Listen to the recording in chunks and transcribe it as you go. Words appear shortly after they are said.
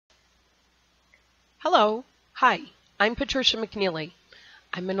Hello. Hi. I'm Patricia McNeely.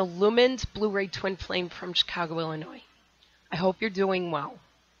 I'm an illumined Blu-ray twin flame from Chicago, Illinois. I hope you're doing well.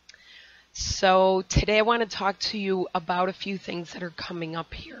 So today I want to talk to you about a few things that are coming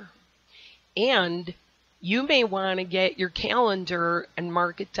up here. And you may want to get your calendar and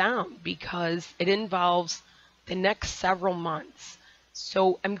mark it down because it involves the next several months.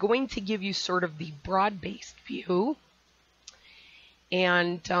 So I'm going to give you sort of the broad-based view.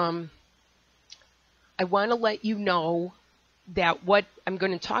 And I want to let you know that what I'm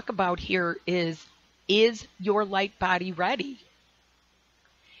going to talk about here is your light body ready?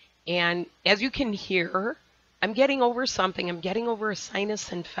 And as you can hear, I'm getting over something. I'm getting over a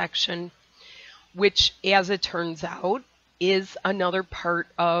sinus infection, which, as it turns out, is another part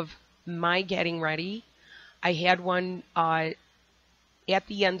of my getting ready. I had one at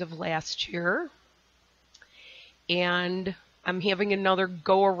the end of last year, and I'm having another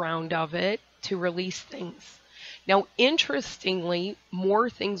go-around of it to release things. Now, interestingly, more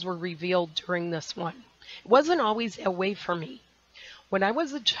things were revealed during this one. It wasn't always that way for me. When I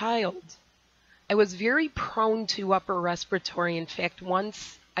was a child, I was very prone to upper respiratory. In fact,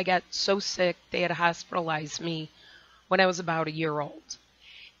 once I got so sick, they had hospitalized me when I was about a year old.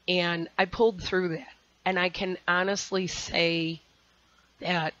 And I pulled through that. And I can honestly say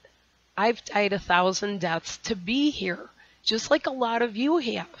that I've died 1,000 deaths to be here, just like a lot of you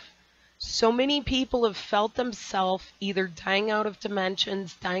have. So many people have felt themselves either dying out of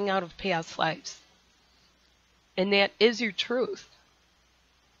dimensions, dying out of past lives. And that is your truth.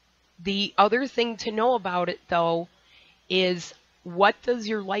 The other thing to know about it, though, is what does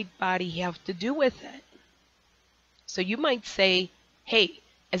your light body have to do with it? So you might say, hey,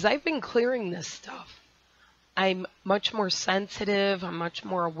 as I've been clearing this stuff, I'm much more sensitive, I'm much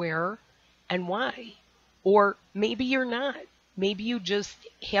more aware. And why? Or maybe you're not. Maybe you just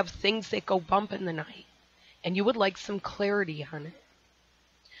have things that go bump in the night and you would like some clarity on it.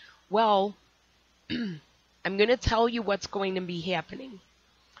 Well, I'm going to tell you what's going to be happening.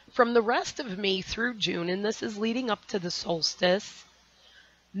 From the rest of May through June, and this is leading up to the solstice,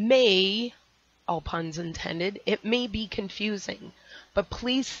 May, all puns intended, it may be confusing, but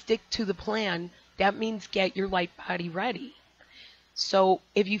please stick to the plan. That means get your light body ready. So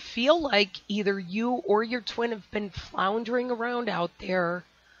if you feel like either you or your twin have been floundering around out there,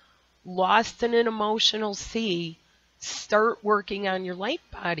 lost in an emotional sea, start working on your light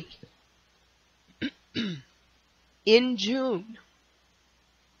body. In June,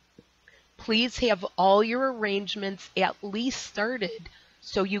 please have all your arrangements at least started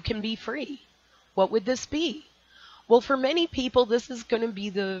so you can be free. What would this be? Well, for many people, this is going to be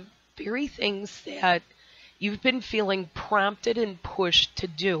the very things that you've been feeling prompted and pushed to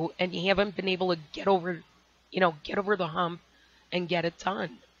do, and you haven't been able to get over the hump and get it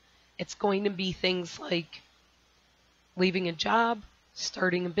done. It's going to be things like leaving a job,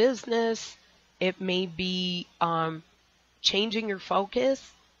 starting a business. It may be changing your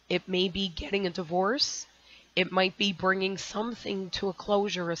focus. It may be getting a divorce. It might be bringing something to a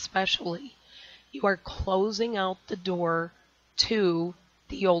closure, especially. You are closing out the door to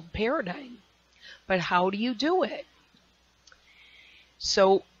the old paradigm. But how do you do it?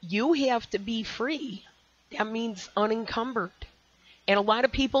 So you have to be free. That means unencumbered. And a lot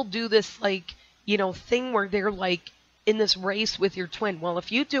of people do this thing where they're like in this race with your twin. Well,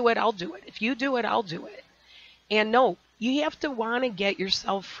 if you do it, I'll do it. If you do it, I'll do it. And no, you have to want to get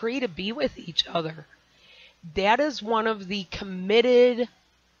yourself free to be with each other. That is one of the committed,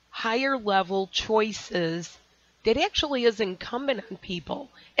 higher level choices that actually is incumbent on people.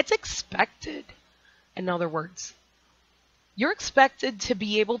 It's expected. In other words, you're expected to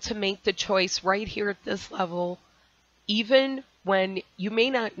be able to make the choice right here at this level, even when you may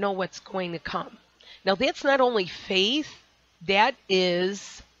not know what's going to come. Now, that's not only faith, that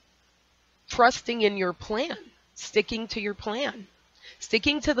is trusting in your plan, sticking to your plan,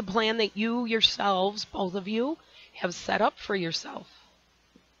 sticking to the plan that you yourselves, both of you, have set up for yourself.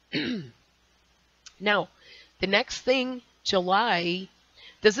 Now, the next thing, July,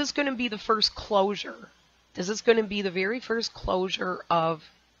 this is going to be the first closure. This is going to be the very first closure of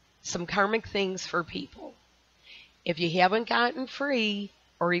some karmic things for people. If you haven't gotten free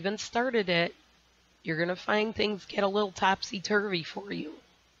or even started it, you're going to find things get a little topsy-turvy for you.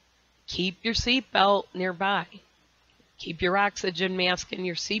 Keep your seatbelt nearby. Keep your oxygen mask and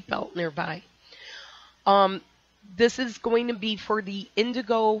your seatbelt nearby. This is going to be for the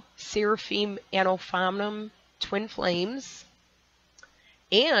Indigo Seraphim Anophamnum Twin Flames.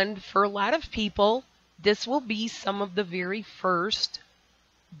 And for a lot of people, this will be some of the very first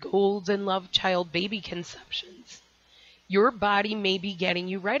golden love child baby conceptions. Your body may be getting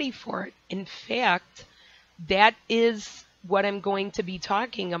you ready for it. In fact, that is what I'm going to be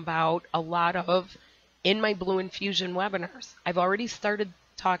talking about a lot of in my Blue Infusion webinars. I've already started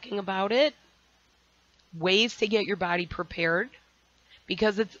talking about it, ways to get your body prepared,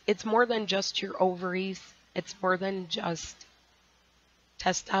 because it's more than just your ovaries. It's more than just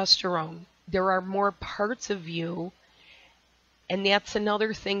testosterone. There are more parts of you, and that's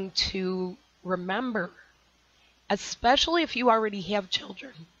another thing to remember, especially if you already have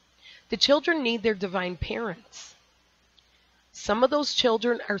children. The children need their divine parents. Some of those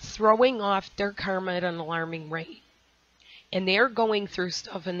children are throwing off their karma at an alarming rate. And they're going through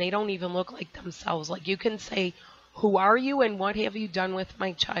stuff and they don't even look like themselves. Like, you can say, who are you and what have you done with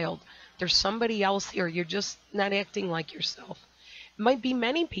my child? There's somebody else here. You're just not acting like yourself. It might be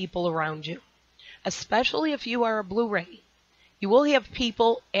many people around you, especially if you are a Blu-ray. You will have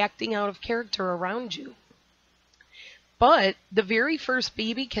people acting out of character around you. But the very first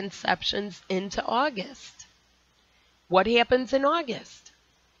baby conception's into August. What happens in August?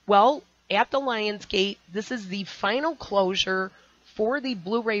 Well, at the Lion's Gate, this is the final closure for the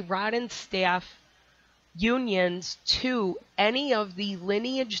Blu-ray rod and staff unions to any of the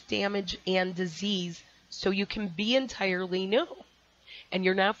lineage damage and disease, so you can be entirely new. And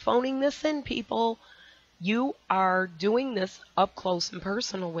you're not phoning this in, people. You are doing this up close and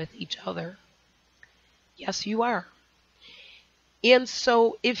personal with each other. Yes, you are. And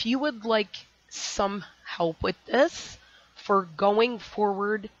so if you would like some help with this for going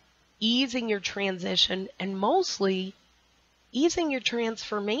forward, easing your transition, and mostly easing your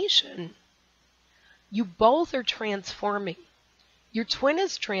transformation, you both are transforming. Your twin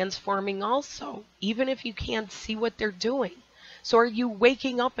is transforming also, even if you can't see what they're doing. So are you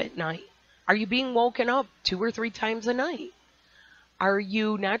waking up at night? Are you being woken up 2 or 3 times a night? Are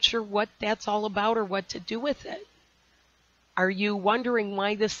you not sure what that's all about or what to do with it? Are you wondering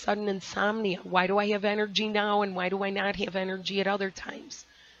why this sudden insomnia? Why do I have energy now and why do I not have energy at other times?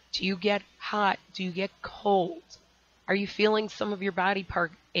 Do you get hot? Do you get cold? Are you feeling some of your body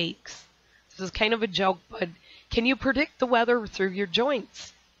part aches? This is kind of a joke, but can you predict the weather through your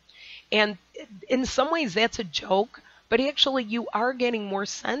joints? And in some ways that's a joke, but actually you are getting more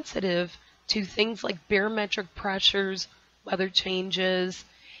sensitive to things like barometric pressures, weather changes,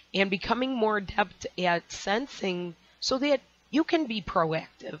 and becoming more adept at sensing so that you can be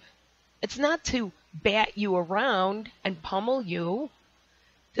proactive. It's not to bat you around and pummel you.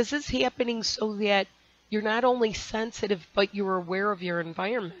 This is happening so that you're not only sensitive, but you're aware of your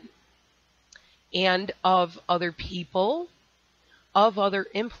environment and of other people, of other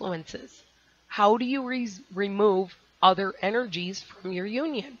influences. How do you remove other energies from your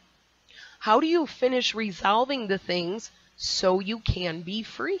union? How do you finish resolving the things so you can be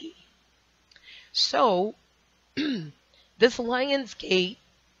free? So, this Lion's Gate,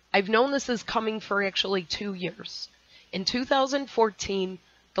 I've known this is coming for actually 2 years. In 2014,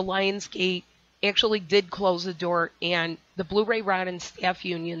 the Lion's Gate actually did close the door and the Blu-ray rod and staff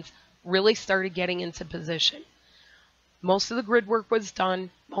unions really started getting into position. Most of the grid work was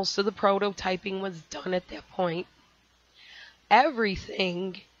done. Most of the prototyping was done at that point.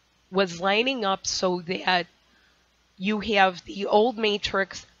 Everything was lining up so that you have the old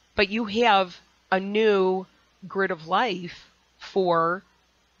matrix, but you have a new grid of life for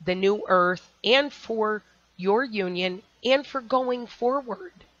the new earth and for your union and for going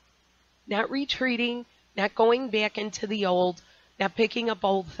forward. Not retreating, not going back into the old, not picking up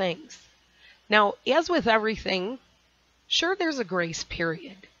old things. Now, as with everything, sure, there's a grace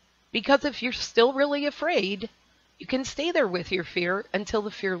period. Because if you're still really afraid, you can stay there with your fear until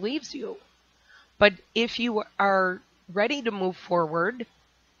the fear leaves you. But if you are ready to move forward,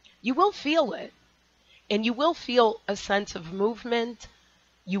 you will feel it. And you will feel a sense of movement.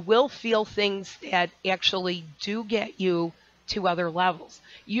 You will feel things that actually do get you to other levels.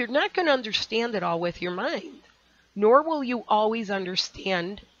 You're not going to understand it all with your mind, nor will you always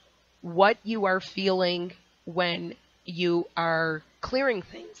understand what you are feeling when you are clearing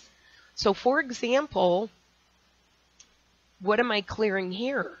things. So, for example, what am I clearing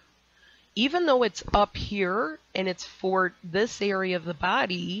here? Even though it's up here and it's for this area of the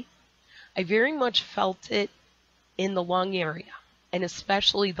body, I very much felt it in the lung area, and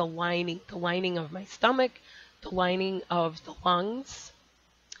especially the lining of my stomach, the lining of the lungs,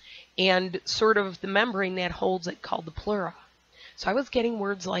 and sort of the membrane that holds it called the pleura. So I was getting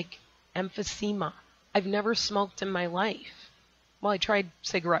words like emphysema. I've never smoked in my life. Well, I tried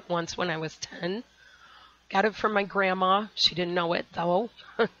cigarette once when I was 10. Got it from my grandma. She didn't know it though.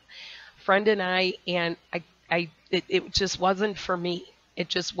 Friend and it just wasn't for me. It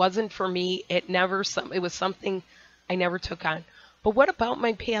just wasn't for me. It was something I never took on. But what about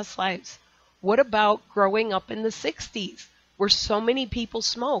my past lives? What about growing up in the 60s where so many people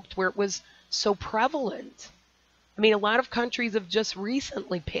smoked, where it was so prevalent? I mean, a lot of countries have just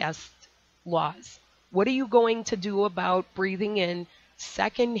recently passed laws. What are you going to do about breathing in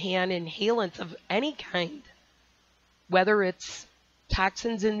secondhand inhalants of any kind? Whether it's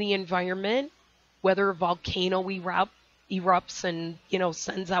toxins in the environment, whether a volcano erupts and,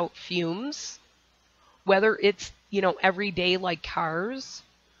 sends out fumes, whether it's, every day like cars,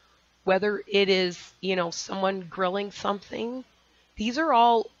 whether it is, someone grilling something. These are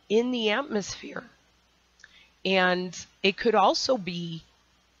all in the atmosphere. And it could also be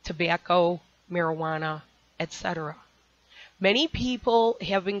tobacco, marijuana, etc. Many people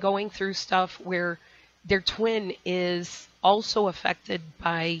have been going through stuff where their twin is also affected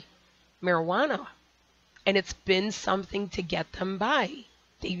by marijuana, and it's been something to get them by.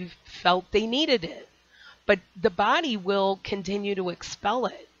 They felt they needed it, but the body will continue to expel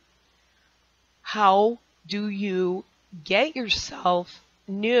it. How do you get yourself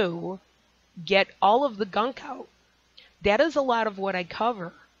new, get all of the gunk out? That is a lot of what I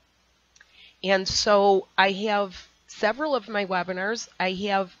cover. And so I have several of my webinars. I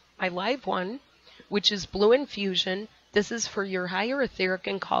have my live one, which is Blue Infusion. This is for your higher etheric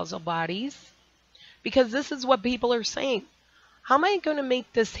and causal bodies, because this is what people are saying. How am I going to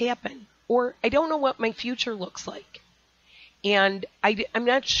make this happen? Or I don't know what my future looks like. And I'm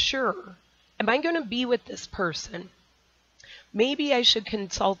not sure. Am I going to be with this person? Maybe I should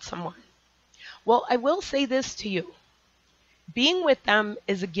consult someone. Well, I will say this to you. Being with them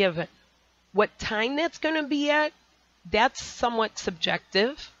is a given. What time that's going to be at, that's somewhat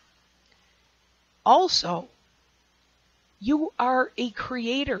subjective. Also, you are a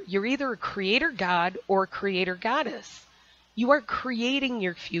creator. You're either a creator god or a creator goddess. You are creating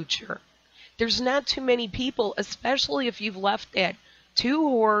your future. There's not too many people, especially if you've left that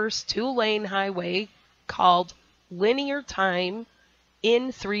 2-horse, 2-lane highway called linear time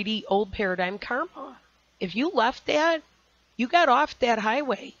in 3D old paradigm karma. If you left that, you got off that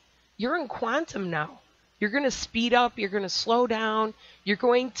highway. You're in quantum now. You're going to speed up. You're going to slow down. You're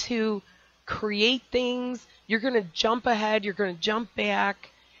going to create things. You're going to jump ahead. You're going to jump back.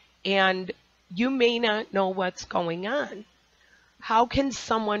 And you may not know what's going on. How can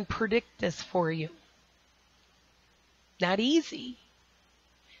someone predict this for you? Not easy.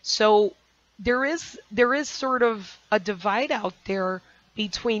 So there is sort of a divide out there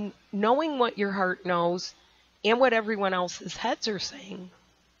between knowing what your heart knows and what everyone else's heads are saying.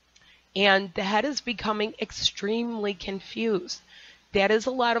 And the head is becoming extremely confused. That is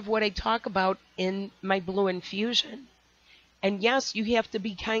a lot of what I talk about in my Blue Infusion. And yes, you have to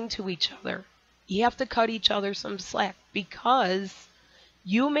be kind to each other. You have to cut each other some slack, because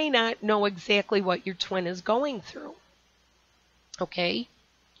you may not know exactly what your twin is going through. Okay?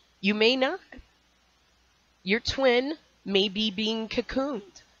 You may not. Your twin may be being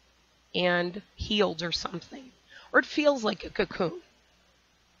cocooned and healed or something. Or it feels like a cocoon.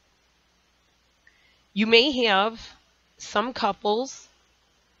 You may have, some couples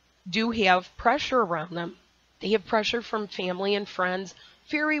do have pressure around them. They have pressure from family and friends,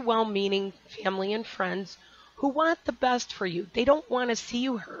 very well-meaning family and friends who want the best for you. They don't want to see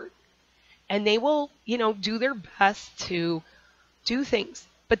you hurt. And they will, do their best to do things.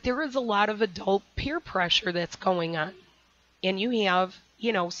 But there is a lot of adult peer pressure that's going on. And you have,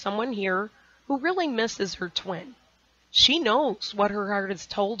 someone here who really misses her twin. She knows what her heart has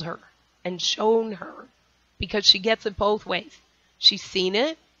told her and shown her, because she gets it both ways. She's seen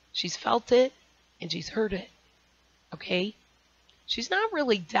it, she's felt it, and she's heard it. Okay? She's not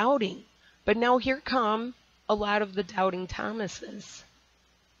really doubting, but now here come a lot of the doubting Thomases.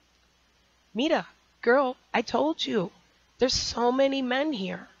 Mita, girl, I told you, there's so many men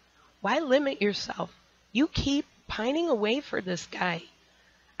here. Why limit yourself? You keep pining away for this guy.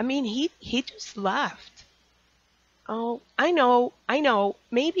 I mean, he just left. Oh, I know.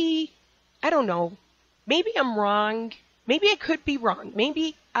 Maybe, I don't know. Maybe I'm wrong. Maybe I could be wrong.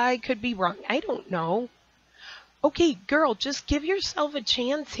 I don't know. Okay, girl, just give yourself a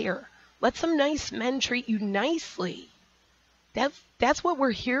chance here. Let some nice men treat you nicely. That's what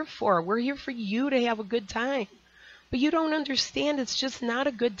we're here for. We're here for you to have a good time. But you don't understand. It's just not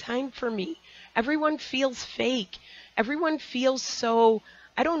a good time for me. Everyone feels fake. Everyone feels so,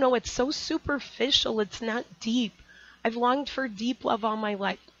 I don't know, it's so superficial. It's not deep. I've longed for deep love all my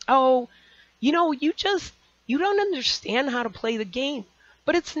life. Oh, you don't understand how to play the game.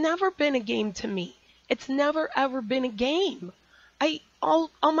 But it's never been a game to me. It's never, ever been a game.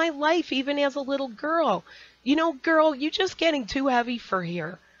 All my life, even as a little girl, girl, you're just getting too heavy for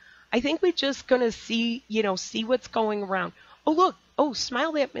here. I think we're just going to see, see what's going around. Oh, look. Oh,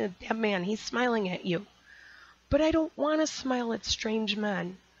 smile at that man. He's smiling at you. But I don't want to smile at strange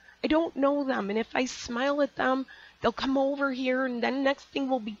men. I don't know them. And if I smile at them, they'll come over here, and then next thing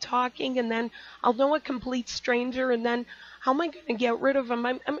we'll be talking, and then I'll know a complete stranger, and then how am I going to get rid of them?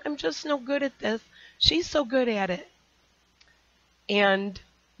 I'm just no good at this. She's so good at it. And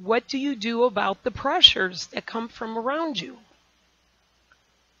what do you do about the pressures that come from around you?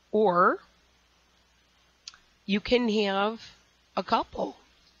 Or you can have a couple.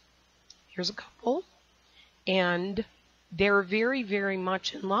 Here's a couple, and they're very, very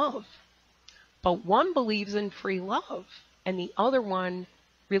much in love. But one believes in free love, and the other one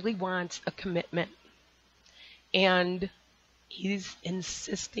really wants a commitment. And he's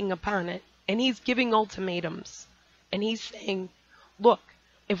insisting upon it, and he's giving ultimatums. And he's saying, look,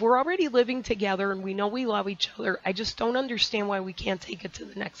 if we're already living together and we know we love each other, I just don't understand why we can't take it to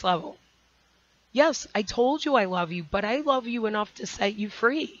the next level. Yes, I told you I love you, but I love you enough to set you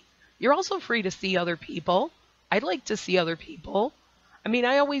free. You're also free to see other people. I'd like to see other people. I mean,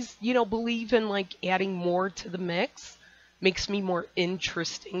 I always, believe in like adding more to the mix. Makes me more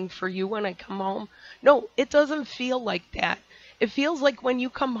interesting for you when I come home. No, it doesn't feel like that. It feels like when you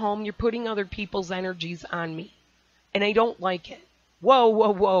come home, you're putting other people's energies on me. And I don't like it. Whoa,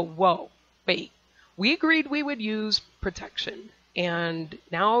 whoa, whoa, whoa. Wait, we agreed we would use protection. And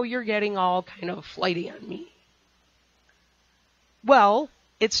now you're getting all kind of flighty on me. Well,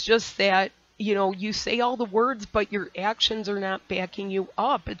 it's just that, you say all the words, but your actions are not backing you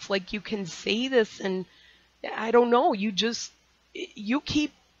up. It's like you can say this and I don't know, you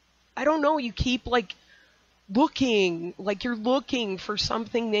keep like looking, like you're looking for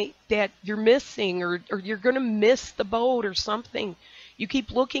something that you're missing or you're going to miss the boat or something. You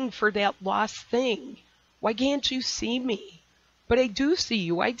keep looking for that lost thing. Why can't you see me? But I do see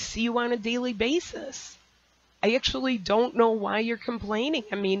you. I see you on a daily basis. I actually don't know why you're complaining.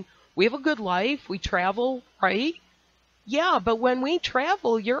 I mean, we have a good life. We travel, right? Yeah, but when we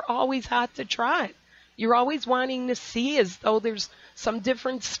travel, you're always hot to trot. You're always wanting to see as though there's some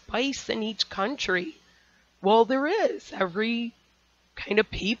different spice in each country. Well, there is. Every kind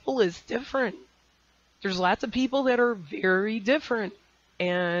of people is different. There's lots of people that are very different.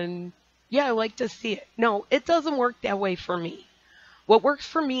 And yeah, I like to see it. No, it doesn't work that way for me. What works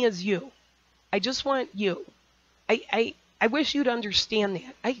for me is you. I just want you. I wish you'd understand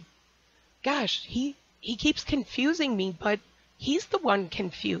that. Gosh, he keeps confusing me, but he's the one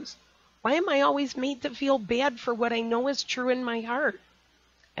confused. Why am I always made to feel bad for what I know is true in my heart?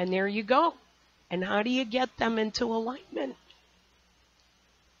 And there you go. And how do you get them into alignment?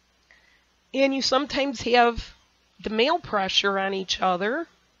 And you sometimes have the male pressure on each other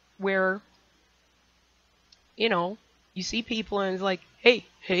where, you see people and it's like, hey,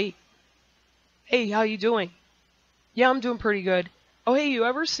 how you doing? Yeah, I'm doing pretty good. Oh, hey, you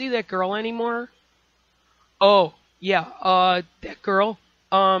ever see that girl anymore? Oh, yeah, that girl?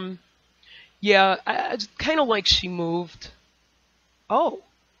 Yeah, I kind of like she moved. Oh,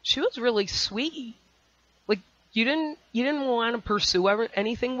 she was really sweet. Like, you didn't want to pursue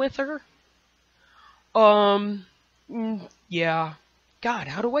anything with her? Yeah. God,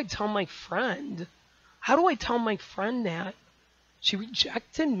 how do I tell my friend? How do I tell my friend that? She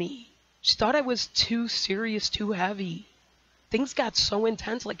rejected me. She thought I was too serious, too heavy. Things got so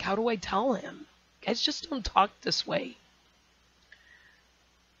intense, like how do I tell him? Guys just don't talk this way.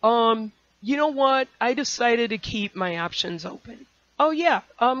 You know what? I decided to keep my options open. Oh yeah,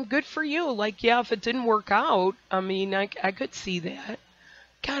 good for you. Like, yeah, if it didn't work out, I mean, I could see that.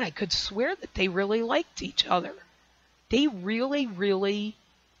 God, I could swear that they really liked each other. They really, really,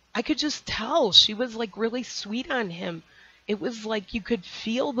 I could just tell she was like really sweet on him. It was like you could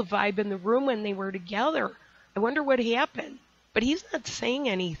feel the vibe in the room when they were together. I wonder what happened. But he's not saying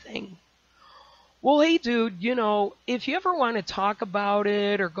anything. Well, hey, dude, if you ever want to talk about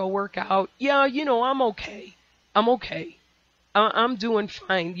it or go work out, yeah, I'm okay. I'm okay. I'm doing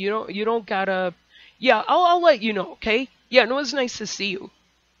fine. You don't gotta. Yeah, I'll let you know, okay? Yeah, no, it's nice to see you.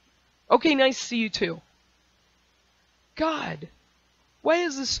 Okay, nice to see you too. God, why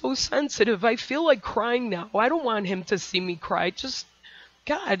is this so sensitive? I feel like crying now. I don't want him to see me cry.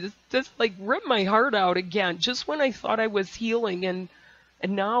 God, just like rip my heart out again. Just when I thought I was healing, and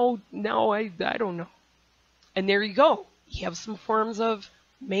now I don't know. And there you go. You have some forms of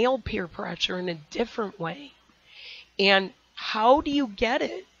male peer pressure in a different way. And how do you get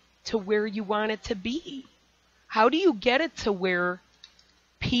it to where you want it to be? How do you get it to where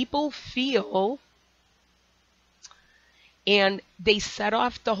people feel and they set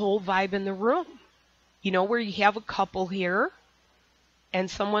off the whole vibe in the room? Where you have a couple here and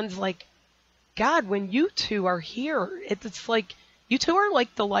someone's like, God, when you two are here, it's like, you two are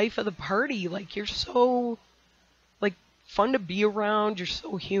like the life of the party. Like, you're so, like, fun to be around. You're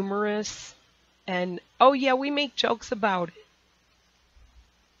so humorous. And, oh yeah, we make jokes about it.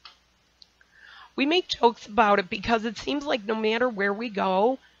 We make jokes about it because it seems like no matter where we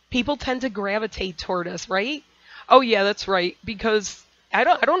go, people tend to gravitate toward us, right? Oh yeah, that's right. Because I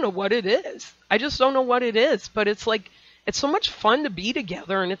don't know what it is. I just don't know what it is. But it's like, it's so much fun to be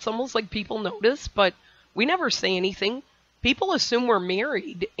together, and it's almost like people notice, but we never say anything. People assume we're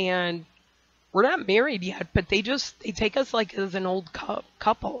married, and we're not married yet, but they take us like as an old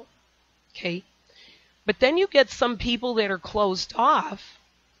couple, okay? But then you get some people that are closed off,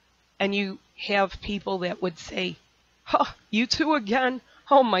 and you have people that would say, huh, you two again?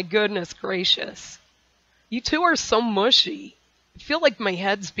 Oh my goodness gracious. You two are so mushy. I feel like my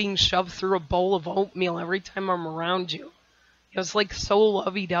head's being shoved through a bowl of oatmeal every time I'm around you. It's like so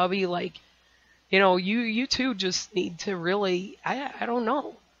lovey-dovey, like, you two just need to really, I don't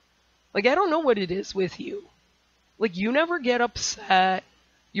know. Like, I don't know what it is with you. Like, you never get upset.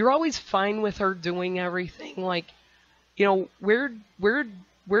 You're always fine with her doing everything. Like, where'd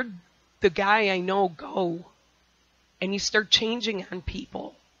the guy I know go? And you start changing on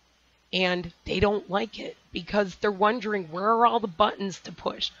people. And they don't like it because they're wondering, where are all the buttons to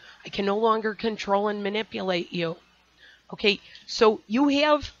push? I can no longer control and manipulate you. Okay, so you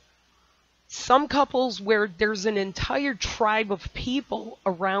have some couples where there's an entire tribe of people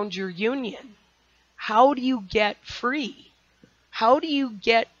around your union. How do you get free? How do you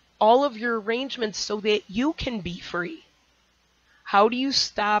get all of your arrangements so that you can be free? How do you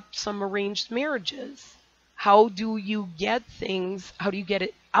stop some arranged marriages? How do you get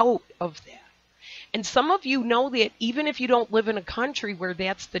it out of that? And some of you know that even if you don't live in a country where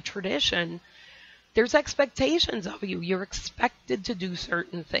that's the tradition, there's expectations of you. You're expected to do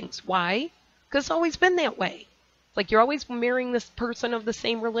certain things. Why? Because it's always been that way. Like, you're always marrying this person of the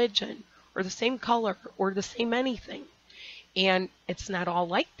same religion or the same color or the same anything. And it's not all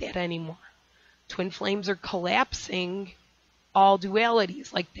like that anymore. Twin flames are collapsing all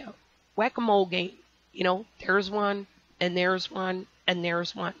dualities, like the whack-a-mole game. There's one, and there's one, and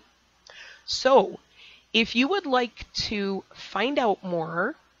there's one. So, if you would like to find out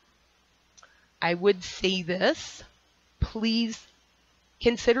more, I would say this. Please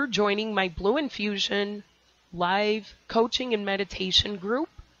consider joining my Blue Infusion live coaching and meditation group.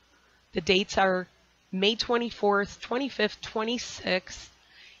 The dates are May 24th, 25th, 26th.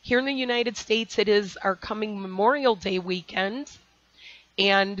 Here in the United States, it is our coming Memorial Day weekend.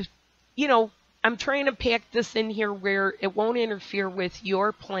 And, I'm trying to pack this in here where it won't interfere with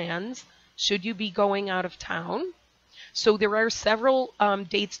your plans should you be going out of town. So there are several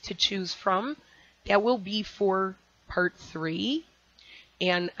dates to choose from. That will be for part 3.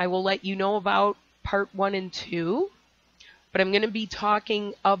 And I will let you know about part 1 and 2. But I'm going to be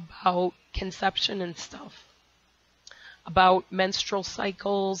talking about conception and stuff. About menstrual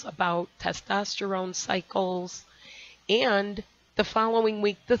cycles, about testosterone cycles, and the following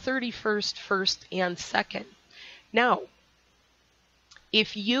week, the 31st, 1st, and 2nd. Now,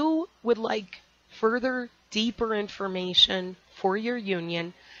 if you would like further, deeper information for your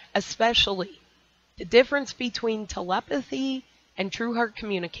union, especially the difference between telepathy and true heart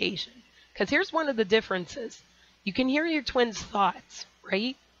communication, because here's one of the differences. You can hear your twins' thoughts,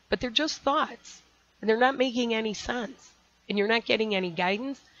 right? But they're just thoughts, and they're not making any sense, and you're not getting any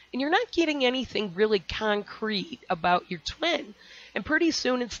guidance, and you're not getting anything really concrete about your twin. And pretty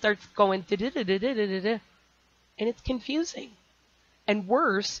soon it starts going da-da-da-da-da-da-da, and it's confusing. And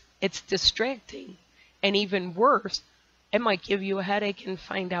worse, it's distracting. And even worse, it might give you a headache and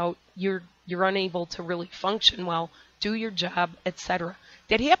find out you're unable to really function well, do your job, etc.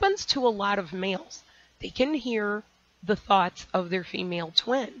 That happens to a lot of males. They can hear the thoughts of their female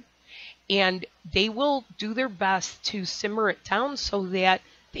twin, and they will do their best to simmer it down so that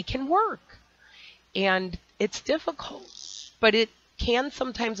they can work. And it's difficult, but it can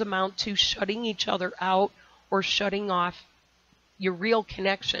sometimes amount to shutting each other out or shutting off your real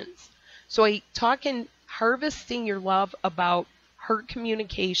connections. So I talk in Harvesting Your Love about heart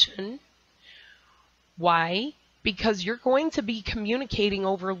communication. Why? Because you're going to be communicating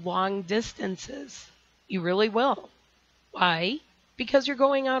over long distances. You really will. Why? Because you're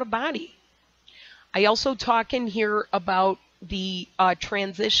going out of body. I also talk in here about the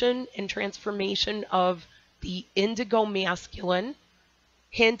transition and transformation of the indigo masculine.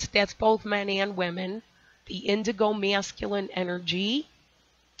 Hint, that's both men and women. The indigo masculine energy.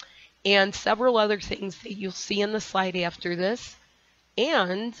 And several other things that you'll see in the slide after this.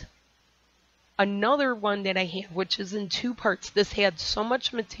 And another one that I have, which is in 2 parts. This had so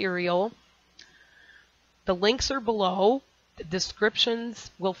much material. The links are below. The descriptions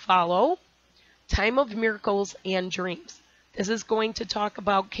will follow. Time of Miracles and Dreams. This is going to talk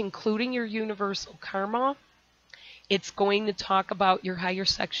about concluding your universal karma. It's going to talk about your higher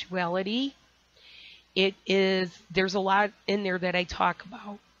sexuality. There's a lot in there that I talk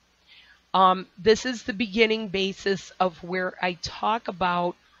about. This is the beginning basis of where I talk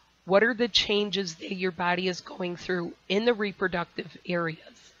about what are the changes that your body is going through in the reproductive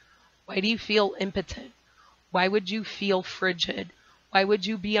areas. Why do you feel impotent? Why would you feel frigid? Why would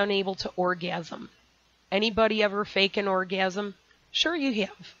you be unable to orgasm? Anybody ever fake an orgasm? Sure you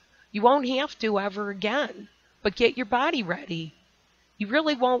have. You won't have to ever again, but get your body ready. You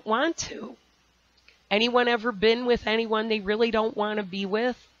really won't want to. Anyone ever been with anyone they really don't want to be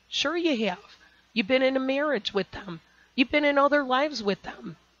with? Sure you have. You've been in a marriage with them. You've been in other lives with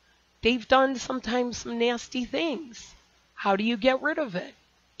them. They've done sometimes some nasty things. How do you get rid of it?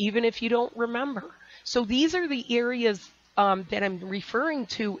 Even if you don't remember. So these are the areas that I'm referring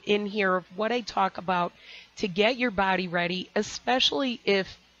to in here of what I talk about to get your body ready, especially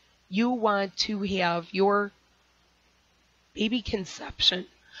if you want to have your baby conception.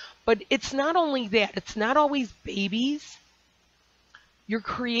 But it's not only that. It's not always babies. Your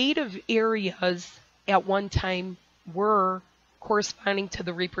creative areas at one time were corresponding to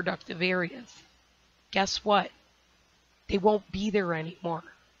the reproductive areas. Guess what? They won't be there anymore.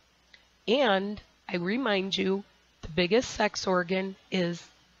 And I remind you, the biggest sex organ is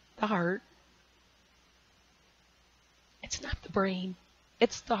the heart. It's not the brain.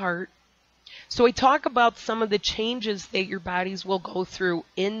 It's the heart. So I talk about some of the changes that your bodies will go through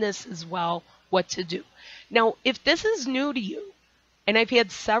in this as well, what to do. Now, if this is new to you, and I've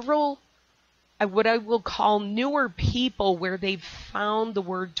had several, what I will call newer people where they've found the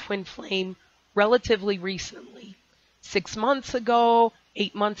word twin flame relatively recently, 6 months ago,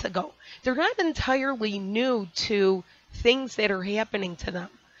 8 months ago. They're not entirely new to things that are happening to them.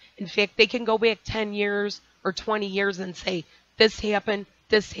 In fact, they can go back 10 years or 20 years and say, this happened,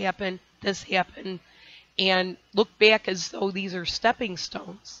 this happened, this happened, and look back as though these are stepping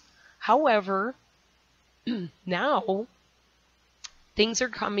stones. However, now things are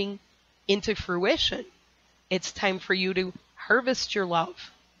coming into fruition. It's time for you to harvest your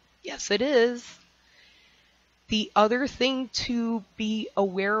love. Yes, it is. The other thing to be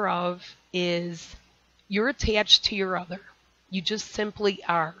aware of is you're attached to your other. You just simply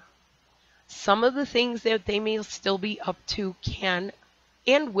are. Some of the things that they may still be up to can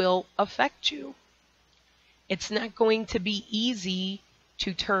and will affect you. It's not going to be easy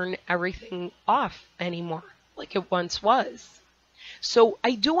to turn everything off anymore like it once was. So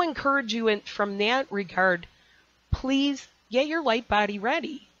I do encourage you from that regard, please get your light body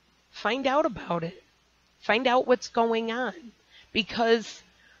ready. Find out about it. Find out what's going on. Because,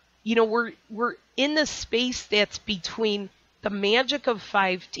 you know, we're in the space that's between the magic of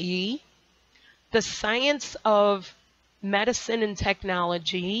 5D, the science of medicine and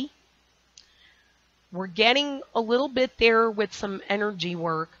technology. We're getting a little bit there with some energy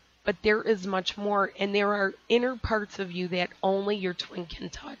work, but there is much more, and there are inner parts of you that only your twin can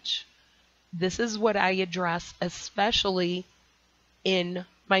touch. This is what I address, especially in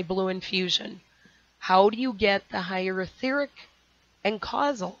my blue infusion. How do you get the higher etheric and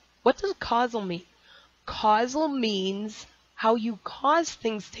causal? What does causal mean? Causal means how you cause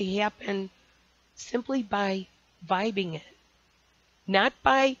things to happen simply by vibing it. Not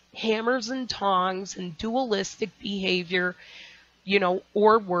by hammers and tongs and dualistic behavior, you know,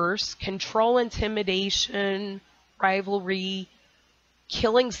 or worse, control, intimidation, rivalry,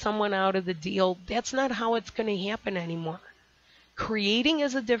 killing someone out of the deal. That's not how it's going to happen anymore. Creating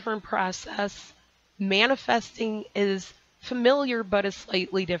is a different process. Manifesting is familiar but a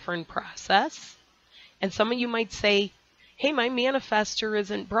slightly different process. And some of you might say, hey, my manifester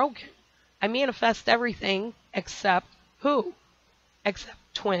isn't broken. I manifest everything except who? Except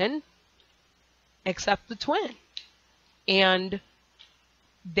twin. Except the twin. And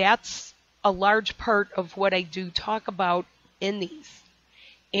that's a large part of what I do talk about in these.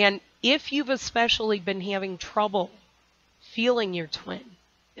 And if you've especially been having trouble feeling your twin,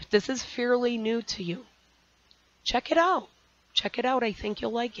 if this is fairly new to you, check it out. Check it out. I think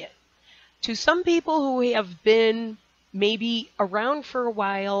you'll like it. To some people who have been maybe around for a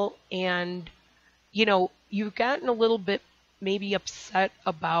while and, you know, you've gotten a little bit maybe upset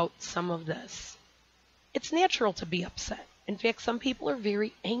about some of this, it's natural to be upset. In fact, some people are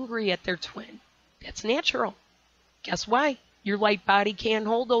very angry at their twin. That's natural. Guess why? Your light body can't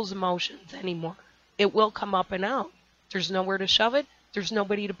hold those emotions anymore. It will come up and out. There's nowhere to shove it. There's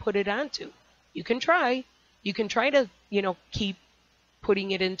nobody to put it onto. You can try. You can try to, keep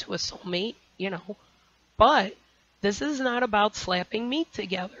putting it into a soulmate, but this is not about slapping meat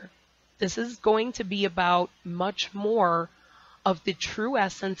together. This is going to be about much more of the true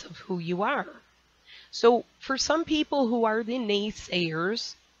essence of who you are. So for some people who are the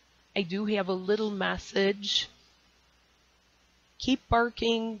naysayers, I do have a little message. Keep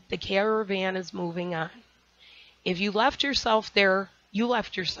barking. The caravan is moving on. If you left yourself there, you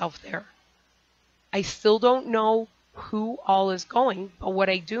left yourself there. I still don't know who all is going, but what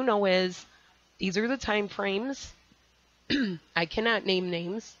I do know is these are the time frames. I cannot name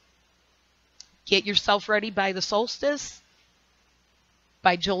names. Get yourself ready by the solstice.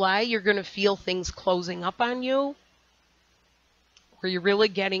 By July, you're going to feel things closing up on you, where you're really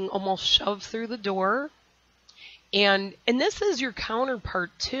getting almost shoved through the door. And this is your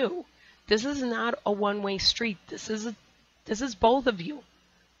counterpart too. This is not a one-way street. This is both of you.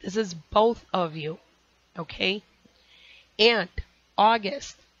 This is both of you. Okay? And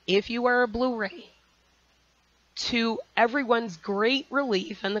August, if you are a Blu-ray, to everyone's great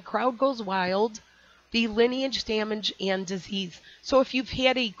relief, and the crowd goes wild, the lineage damage and disease. So if you've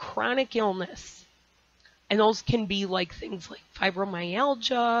had a chronic illness, and those can be like things like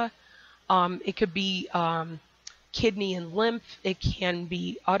fibromyalgia, it could be kidney and lymph, it can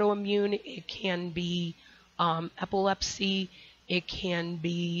be autoimmune, it can be epilepsy, it can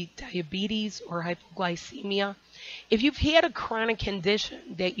be diabetes or hypoglycemia. If you've had a chronic condition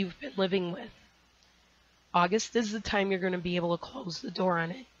that you've been living with, August is the time you're going to be able to close the door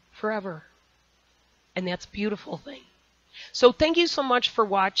on it forever. And that's a beautiful thing. So thank you so much for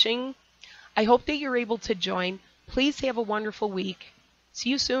watching. I hope that you're able to join. Please have a wonderful week. See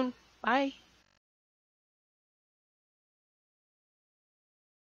you soon. Bye.